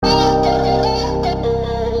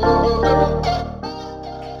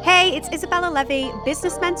it's Izabella Levey,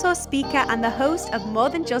 business mentor, speaker, and the host of More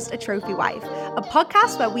Than Just a Trophy Wife, a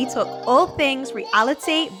podcast where we talk all things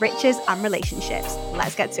reality, riches, and relationships.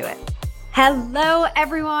 Let's get to it. Hello,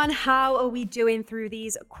 everyone. How are we doing through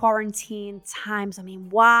these quarantine times? I mean,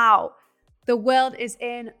 wow. The world is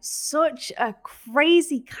in such a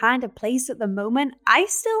crazy kind of place at the moment. I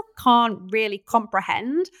still can't really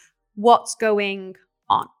comprehend what's going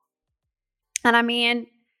on. And I mean,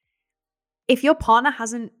 if your partner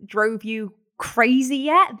hasn't drove you crazy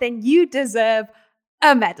yet, then you deserve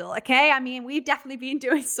a medal, okay? I mean, we've definitely been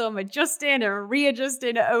doing some adjusting and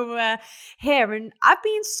readjusting over here. And I've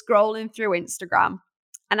been scrolling through Instagram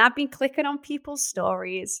and I've been clicking on people's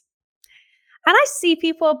stories. And I see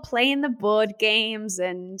people playing the board games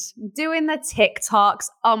and doing the TikToks.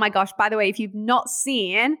 Oh my gosh, by the way, if you've not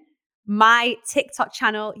seen my TikTok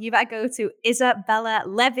channel, you better go to Izabella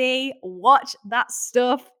Levey, watch that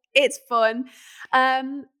stuff. It's fun.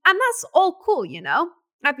 And that's all cool, you know?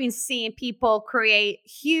 I've been seeing people create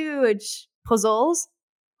huge puzzles.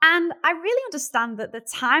 And I really understand that the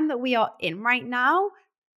time that we are in right now,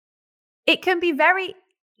 it can be very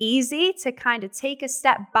easy to kind of take a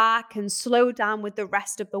step back and slow down with the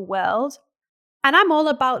rest of the world. And I'm all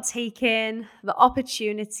about taking the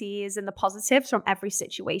opportunities and the positives from every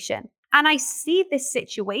situation. And I see this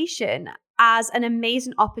situation as an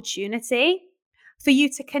amazing opportunity for you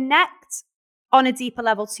to connect on a deeper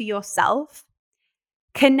level to yourself,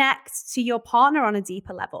 connect to your partner on a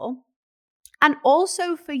deeper level, and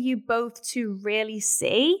also for you both to really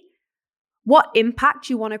see what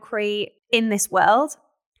impact you want to create in this world,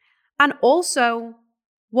 and also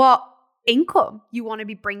what income you want to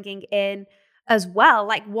be bringing in as well.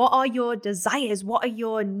 Like, what are your desires? What are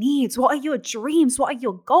your needs? What are your dreams? What are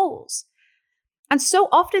your goals? And so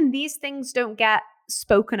often these things don't get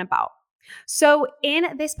spoken about. So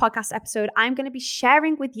in this podcast episode, I'm going to be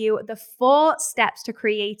sharing with you the 4 steps to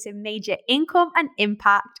creating major income and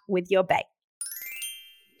impact with your bae.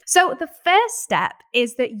 So the first step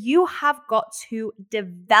is that you have got to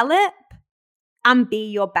develop and be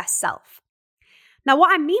your best self. Now,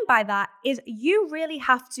 what I mean by that is you really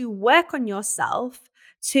have to work on yourself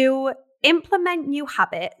to implement new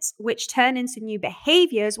habits, which turn into new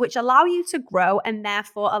behaviors, which allow you to grow and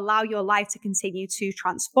therefore allow your life to continue to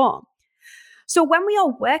transform. So when we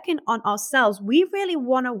are working on ourselves, we really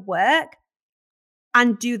want to work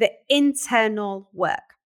and do the internal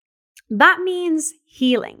work. That means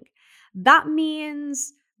healing. That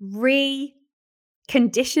means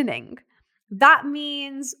reconditioning. That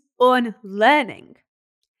means unlearning.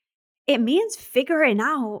 It means figuring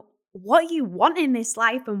out what you want in this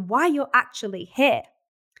life and why you're actually here.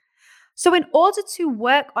 So in order to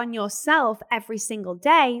work on yourself every single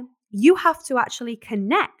day, you have to actually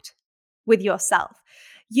connect with yourself.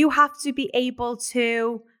 You have to be able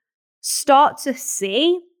to start to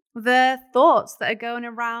see the thoughts that are going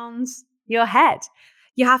around your head.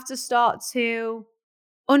 You have to start to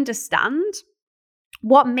understand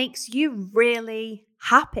what makes you really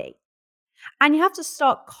happy. And you have to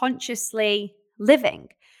start consciously living.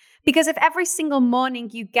 Because if every single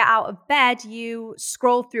morning you get out of bed, you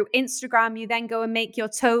scroll through Instagram, you then go and make your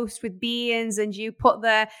toast with beans and you put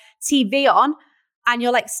the TV on and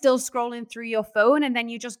you're like still scrolling through your phone and then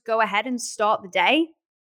you just go ahead and start the day,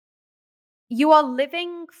 you are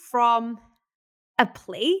living from a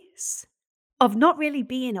place of not really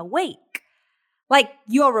being awake. Like,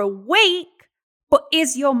 you're awake, but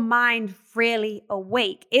is your mind really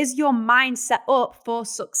awake? Is your mind set up for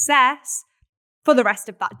success for the rest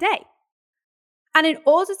of that day? And in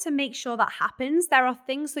order to make sure that happens, there are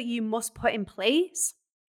things that you must put in place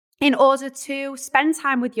in order to spend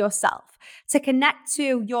time with yourself, to connect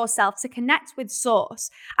to yourself, to connect with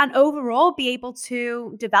source, and overall be able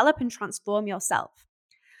to develop and transform yourself.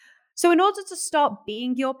 So in order to start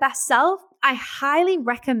being your best self, I highly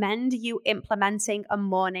recommend you implementing a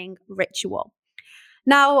morning ritual.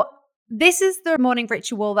 Now, this is the morning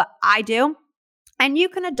ritual that I do, and you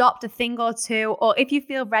can adopt a thing or two, or if you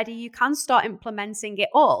feel ready, you can start implementing it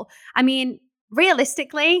all. I mean,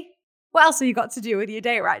 realistically, what else have you got to do with your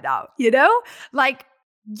day right now? You know, like,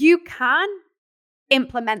 you can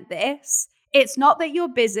implement this. It's not that you're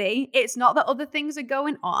busy. It's not that other things are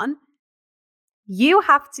going on. You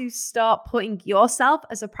have to start putting yourself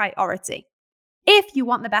as a priority if you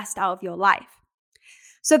want the best out of your life.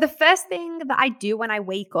 So the first thing that I do when I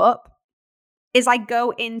wake up is I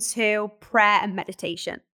go into prayer and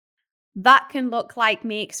meditation. That can look like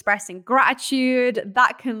me expressing gratitude.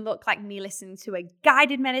 That can look like me listening to a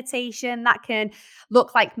guided meditation. That can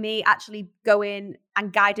look like me actually going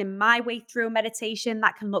and guiding my way through a meditation.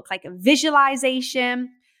 That can look like a visualization.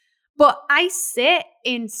 But I sit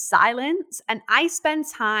in silence and I spend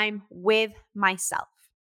time with myself.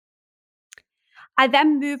 I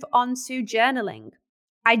then move on to journaling.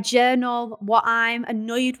 I journal what I'm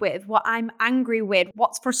annoyed with, what I'm angry with,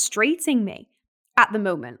 what's frustrating me at the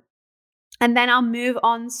moment. And then I'll move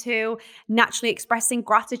on to naturally expressing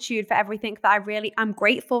gratitude for everything that I really am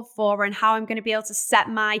grateful for and how I'm going to be able to set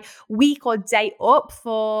my week or day up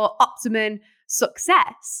for optimum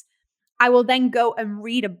success. I will then go and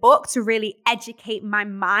read a book to really educate my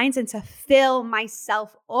mind and to fill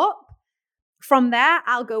myself up. From there,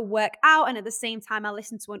 I'll go work out, and at the same time, I'll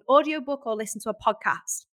listen to an audiobook or listen to a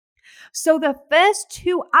podcast. So the first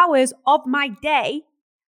 2 hours of my day,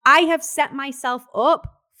 I have set myself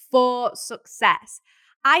up for success.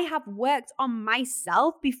 I have worked on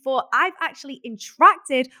myself before I've actually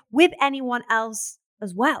interacted with anyone else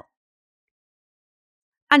as well.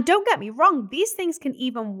 And don't get me wrong, these things can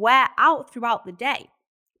even wear out throughout the day.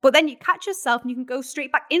 But then you catch yourself and you can go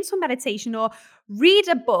straight back into meditation or read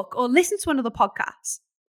a book or listen to another podcast.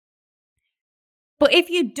 But if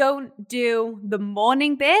you don't do the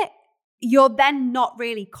morning bit, you're then not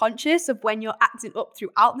really conscious of when you're acting up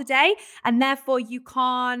throughout the day. And therefore you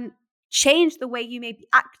can't change the way you may be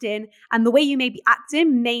acting. And the way you may be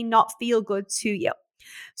acting may not feel good to you.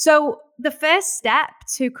 So the first step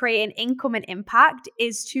to creating income and impact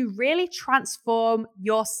is to really transform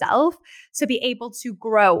yourself to be able to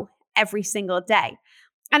grow every single day.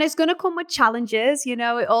 And it's going to come with challenges. You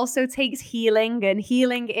know, it also takes healing, and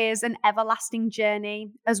healing is an everlasting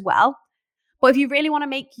journey as well. But if you really want to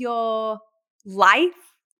make your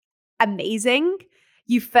life amazing,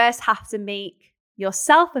 you first have to make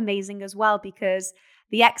yourself amazing as well, because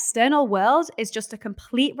the external world is just a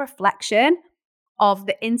complete reflection of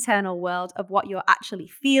the internal world of what you're actually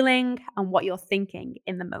feeling and what you're thinking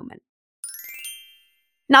in the moment.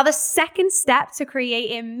 Now, the second step to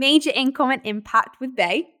creating major income and impact with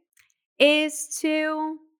Bay is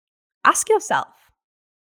to ask yourself,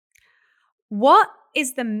 what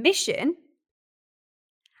is the mission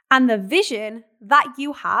and the vision that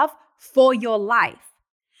you have for your life?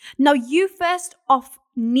 Now, you first off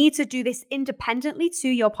need to do this independently to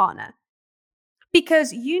your partner,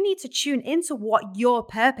 because you need to tune into what your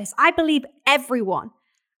purpose. I believe everyone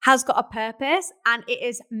has got a purpose and it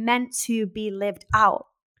is meant to be lived out.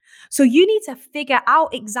 So you need to figure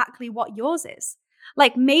out exactly what yours is.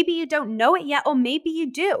 Like maybe you don't know it yet, or maybe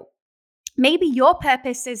you do. Maybe your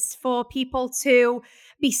purpose is for people to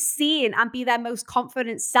be seen and be their most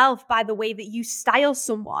confident self by the way that you style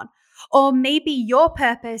someone. Or maybe your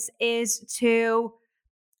purpose is to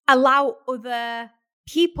allow other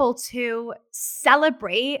people to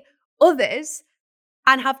celebrate others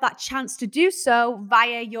and have that chance to do so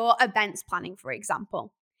via your events planning, for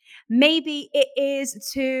example. Maybe it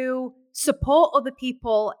is to support other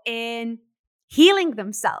people in healing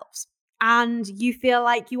themselves, and you feel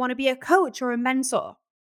like you want to be a coach or a mentor.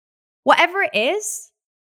 Whatever it is,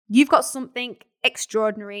 you've got something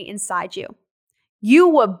extraordinary inside you. You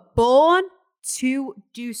were born to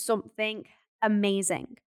do something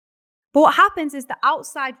amazing. But what happens is the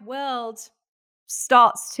outside world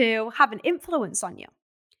starts to have an influence on you.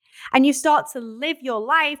 And you start to live your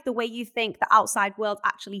life the way you think the outside world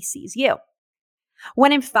actually sees you.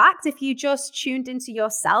 When in fact, if you just tuned into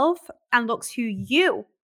yourself and looked who you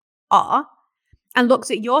are, and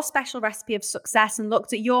looked at your special recipe of success and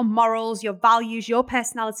looked at your morals, your values, your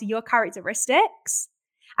personality, your characteristics,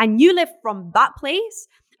 and you live from that place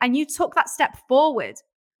and you took that step forward,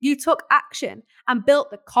 you took action and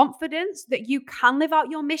built the confidence that you can live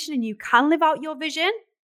out your mission and you can live out your vision,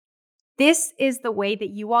 this is the way that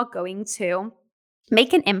you are going to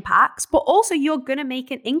make an impact, but also you're going to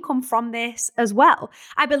make an income from this as well.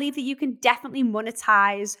 I believe that you can definitely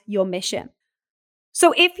monetize your mission.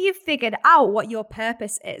 So if you've figured out what your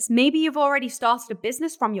purpose is, maybe you've already started a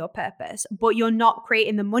business from your purpose, but you're not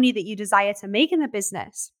creating the money that you desire to make in the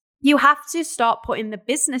business. You have to start putting the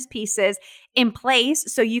business pieces in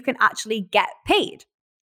place so you can actually get paid.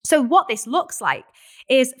 So what this looks like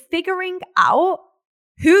is figuring out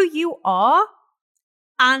who you are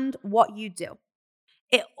and what you do.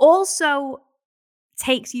 It also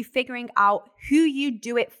takes you figuring out who you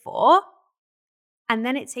do it for. And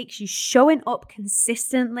then it takes you showing up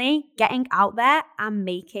consistently, getting out there and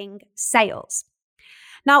making sales.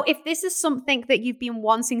 Now, if this is something that you've been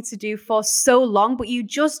wanting to do for so long, but you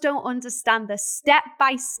just don't understand the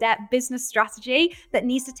step-by-step business strategy that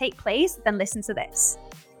needs to take place, then listen to this.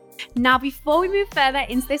 Now, before we move further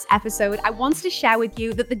into this episode, I wanted to share with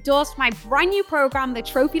you that the doors to my brand new program, the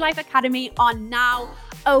Trophy Life Academy, are now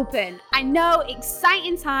open. I know,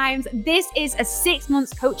 exciting times. This is a 6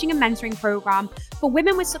 months coaching and mentoring program for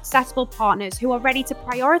women with successful partners who are ready to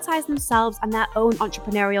prioritize themselves and their own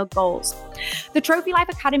entrepreneurial goals. The Trophy Life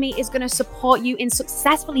Academy is going to support you in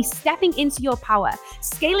successfully stepping into your power,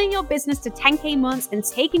 scaling your business to 10K months, and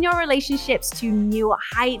taking your relationships to new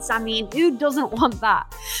heights. I mean, who doesn't want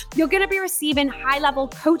that? You're going to be receiving high-level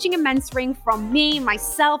coaching and mentoring from me,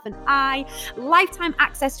 myself, and I, lifetime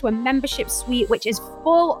access to a membership suite, which is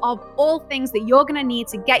full of all things that you're going to need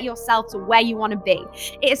to get yourself to where you want to be.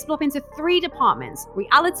 It is split into 3 departments: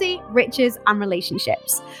 reality, riches, and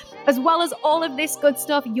relationships. As well as all of this good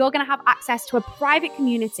stuff, you're going to have access to a private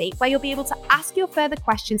community where you'll be able to ask your further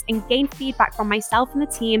questions and gain feedback from myself and the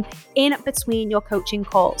team in between your coaching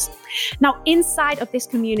calls. Now, inside of this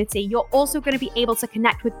community, you're also going to be able to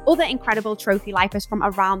connect with other incredible trophy lifers from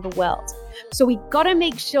around the world. So we got to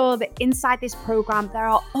make sure that inside this program, there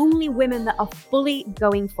are only women that are fully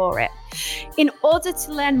going for it. In order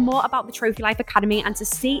to learn more about the Trophy Life Academy and to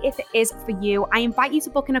see if it is for you, I invite you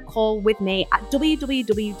to book in a call with me at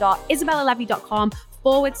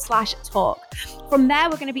www.izabellalevey.com/talk. From there,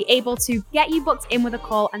 we're going to be able to get you booked in with a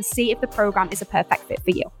call and see if the program is a perfect fit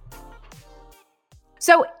for you.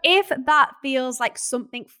 So if that feels like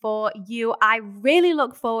something for you, I really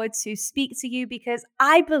look forward to speak to you because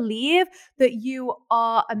I believe that you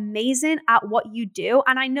are amazing at what you do.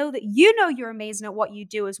 And I know that you know you're amazing at what you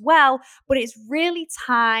do as well, but it's really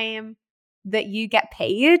time that you get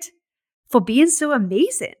paid for being so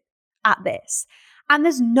amazing at this. And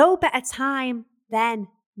there's no better time than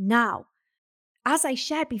now. As I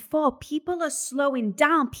shared before, people are slowing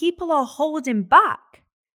down, people are holding back.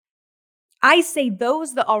 I say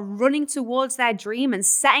those that are running towards their dream and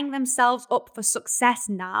setting themselves up for success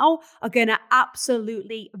now are going to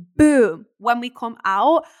absolutely boom when we come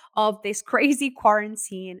out of this crazy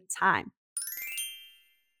quarantine time.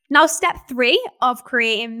 Now, step 3 of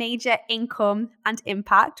creating major income and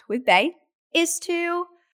impact with Bay is to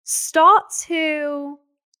start to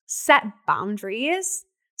set boundaries,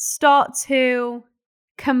 start to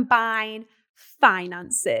combine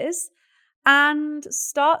finances, and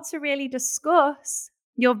start to really discuss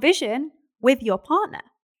your vision with your partner.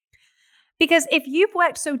 Because if you've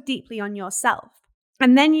worked so deeply on yourself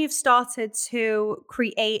and then you've started to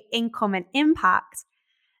create income and impact,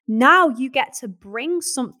 now you get to bring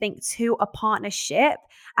something to a partnership,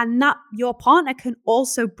 and that your partner can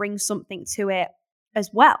also bring something to it as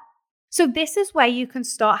well. So this is where you can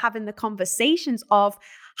start having the conversations of,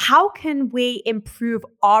 how can we improve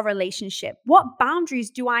our relationship? What boundaries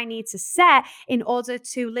do I need to set in order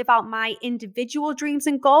to live out my individual dreams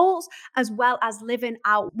and goals, as well as living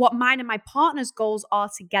out what mine and my partner's goals are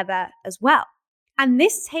together as well? And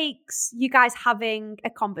this takes you guys having a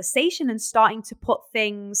conversation and starting to put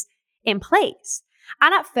things in place.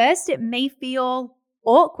 And at first, it may feel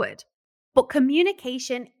awkward, but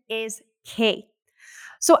communication is key.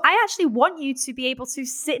 So I actually want you to be able to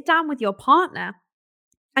sit down with your partner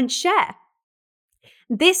and share.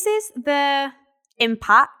 This is the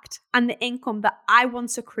impact and the income that I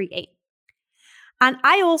want to create. And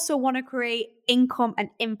I also want to create income and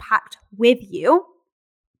impact with you.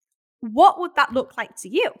 What would that look like to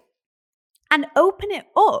you? And open it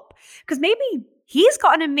up, because maybe he's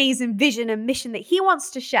got an amazing vision and mission that he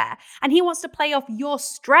wants to share, and he wants to play off your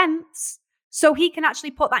strengths so he can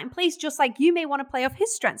actually put that in place, just like you may want to play off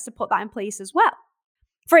his strengths to put that in place as well.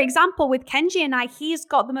 For example, with Kenji and I, he's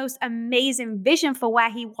got the most amazing vision for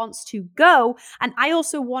where he wants to go. And I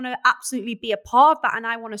also want to absolutely be a part of that, and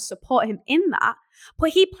I want to support him in that.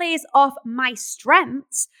 But he plays off my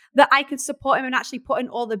strengths that I could support him and actually put in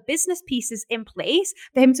all the business pieces in place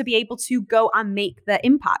for him to be able to go and make the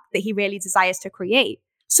impact that he really desires to create.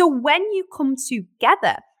 So when you come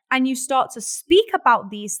together and you start to speak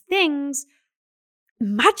about these things,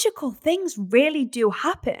 magical things really do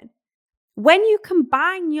happen. When you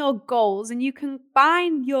combine your goals and you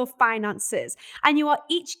combine your finances and you are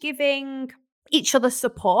each giving each other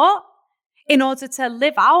support in order to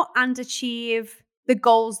live out and achieve the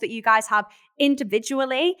goals that you guys have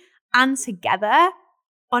individually and together,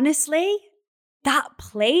 honestly, that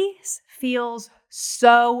place feels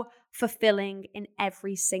so fulfilling in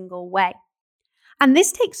every single way. And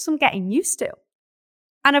this takes some getting used to.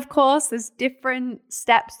 And of course, there's different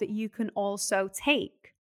steps that you can also take.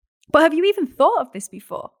 But have you even thought of this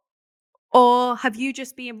before? Or have you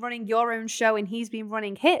just been running your own show and he's been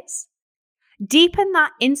running his? Deepen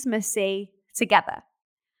that intimacy together.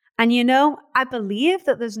 And I believe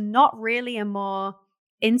that there's not really a more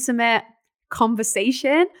intimate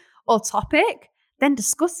conversation or topic than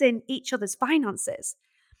discussing each other's finances.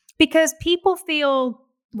 Because people feel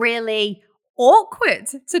really awkward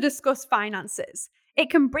to discuss finances. It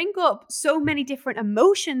can bring up so many different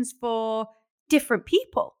emotions for different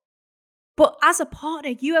people. But as a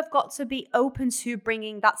partner, you have got to be open to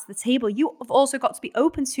bringing that to the table. You have also got to be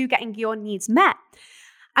open to getting your needs met.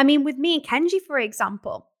 I mean, with me and Kenji, for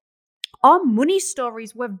example, our money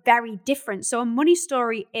stories were very different. So a money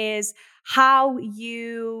story is how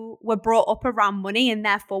you were brought up around money and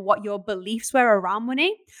therefore what your beliefs were around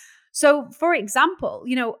money. So for example,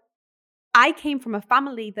 I came from a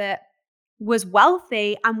family that was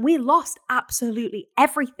wealthy and we lost absolutely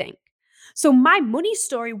everything. So my money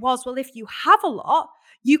story was, well, if you have a lot,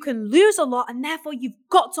 you can lose a lot and therefore you've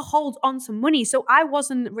got to hold on to money. So I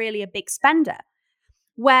wasn't really a big spender.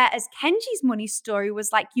 Whereas Kenji's money story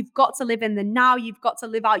was like, you've got to live in the now, you've got to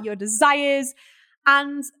live out your desires.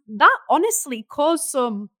 And that honestly caused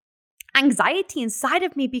some anxiety inside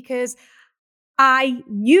of me because I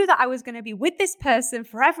knew that I was going to be with this person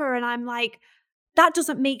forever. And I'm like, that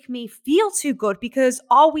doesn't make me feel too good because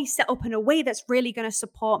are we set up in a way that's really going to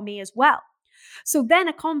support me as well? So then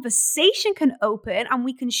a conversation can open and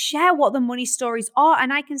we can share what the money stories are.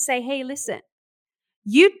 And I can say, hey, listen,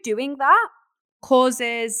 you doing that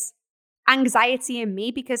causes anxiety in me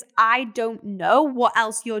because I don't know what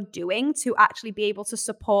else you're doing to actually be able to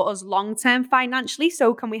support us long-term financially.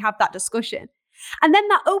 So can we have that discussion? And then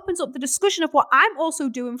that opens up the discussion of what I'm also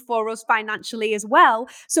doing for us financially as well.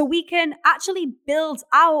 So we can actually build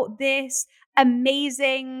out this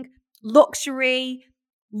amazing luxury,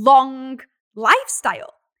 long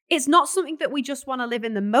lifestyle. It's not something that we just want to live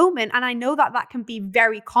in the moment. And I know that that can be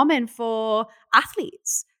very common for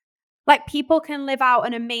athletes. Like people can live out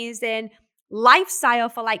an amazing lifestyle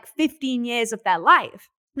for like 15 years of their life.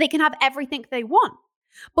 They can have everything they want,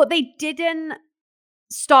 but they didn't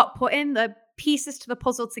start putting the pieces to the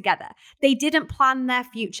puzzle together. They didn't plan their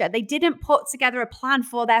future. They didn't put together a plan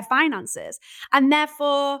for their finances. And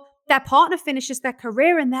therefore, their partner finishes their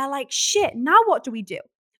career and they're like, shit, now what do we do?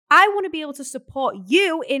 I want to be able to support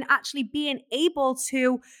you in actually being able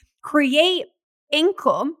to create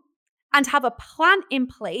income and have a plan in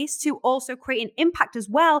place to also create an impact as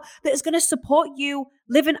well that is going to support you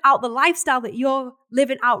living out the lifestyle that you're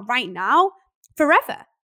living out right now forever.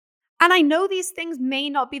 And I know these things may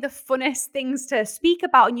not be the funnest things to speak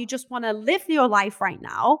about and you just want to live your life right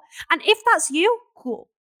now. And if that's you, cool.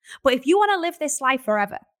 But if you want to live this life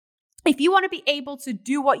forever, if you want to be able to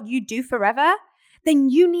do what you do forever, then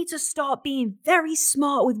you need to start being very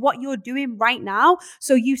smart with what you're doing right now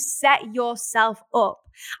so you set yourself up.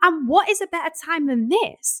 And what is a better time than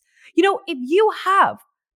this? If you have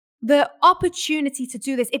the opportunity to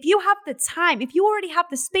do this, if you have the time, if you already have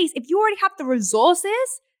the space, if you already have the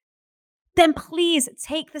resources, then please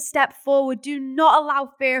take the step forward. Do not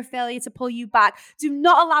allow fear of failure to pull you back. Do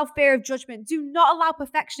not allow fear of judgment. Do not allow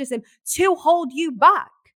perfectionism to hold you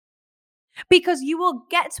back. Because you will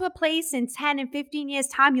get to a place in 10 and 15 years'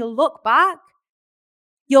 time, you'll look back,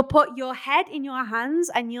 you'll put your head in your hands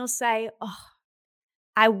and you'll say, oh,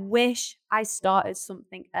 I wish I started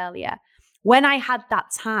something earlier. When I had that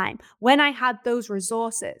time, when I had those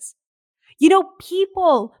resources.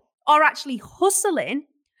 People are actually hustling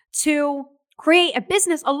to create a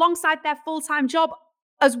business alongside their full-time job,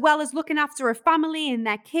 as well as looking after a family and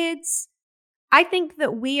their kids. I think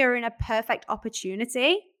that we are in a perfect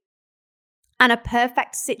opportunity and a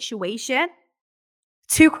perfect situation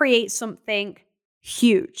to create something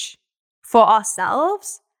huge for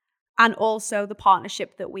ourselves and also the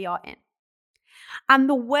partnership that we are in. And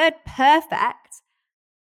the word perfect,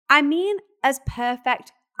 I mean as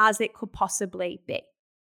perfect as it could possibly be.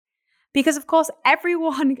 Because of course,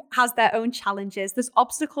 everyone has their own challenges. There's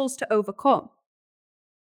obstacles to overcome.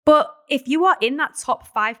 But if you are in that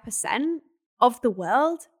top 5% of the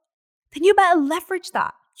world, then you better leverage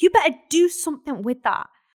that. You better do something with that.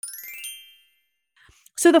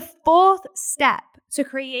 So the fourth step to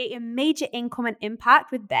create a major income and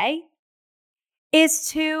impact with Bay is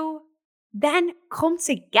to then come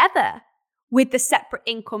together with the separate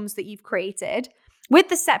incomes that you've created, with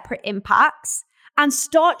the separate impacts, and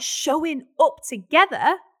start showing up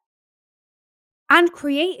together and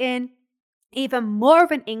creating even more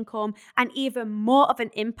of an income and even more of an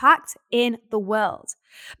impact in the world.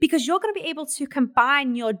 Because you're going to be able to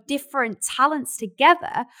combine your different talents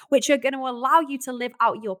together, which are going to allow you to live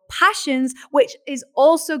out your passions, which is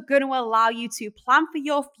also going to allow you to plan for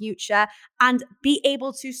your future and be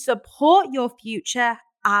able to support your future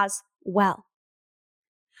as well.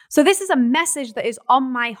 So this is a message that is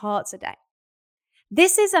on my heart today.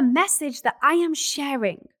 This is a message that I am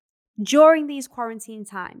sharing during these quarantine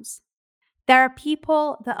times. There are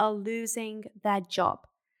people that are losing their job.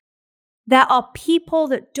 There are people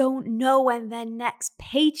that don't know when their next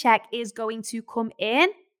paycheck is going to come in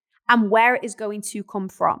and where it is going to come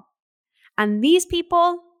from. And these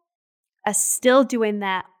people are still doing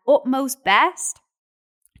their utmost best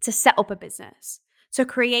to set up a business, to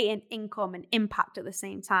create an income and impact at the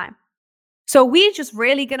same time. So we're just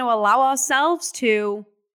really going to allow ourselves to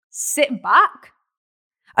sit back.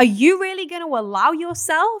 Are you really going to allow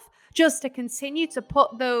yourself just to continue to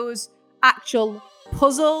put those actual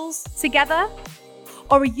puzzles together?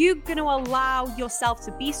 Or are you going to allow yourself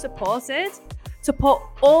to be supported to put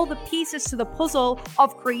all the pieces to the puzzle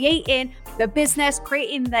of creating the business,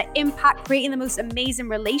 creating the impact, creating the most amazing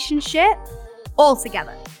relationship all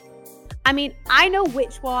together? I mean, I know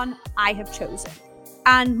which one I have chosen.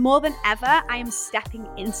 And more than ever, I am stepping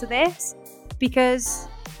into this because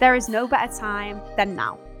there is no better time than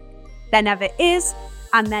now. There never is,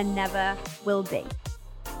 and there never will be.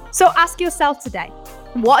 So ask yourself today,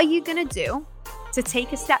 what are you going to do to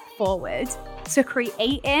take a step forward to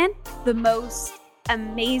creating the most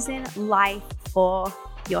amazing life for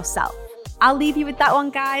yourself? I'll leave you with that one,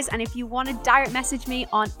 guys. And if you want to direct message me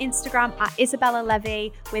on Instagram at Izabella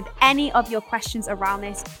Levey with any of your questions around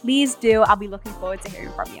this, please do. I'll be looking forward to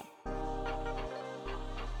hearing from you.